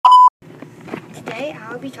Today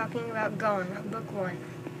I'll be talking about Gone, Book 1.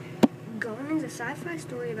 Gone is a sci-fi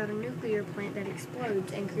story about a nuclear plant that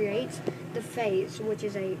explodes and creates the phase, which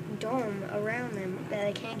is a dome around them that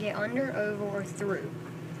they can't get under, over, or through.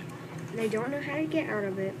 They don't know how to get out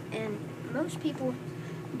of it, and most people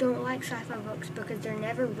don't like sci-fi books because they're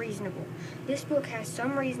never reasonable. This book has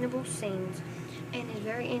some reasonable scenes and is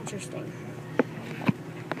very interesting.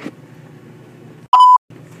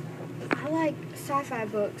 I like sci-fi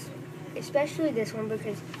books, especially this one,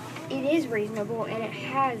 because it is reasonable and it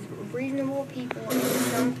has reasonable people and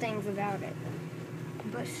some things about it.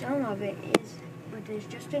 But some of it is, but there's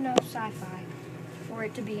just enough sci-fi for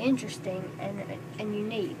it to be interesting and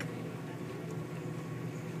unique.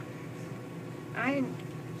 I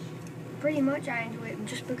enjoy it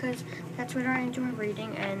just because that's what I enjoy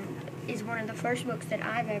reading, and is one of the first books that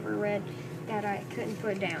I've ever read that I couldn't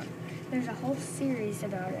put down. There's a whole series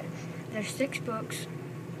about it. There's 6 books,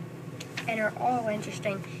 and are all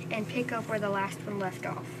interesting, and pick up where the last one left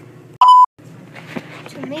off.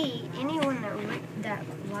 To me, anyone that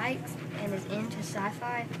likes and is into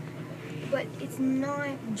sci-fi, but it's not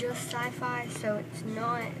just sci-fi, so it's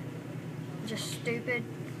not just stupid,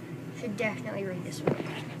 should definitely read this book.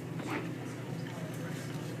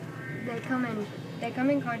 They come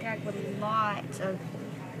in contact with lots of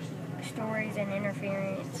stories and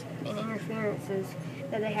interferences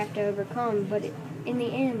that they have to overcome, but in the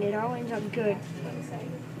end, it all ends up good.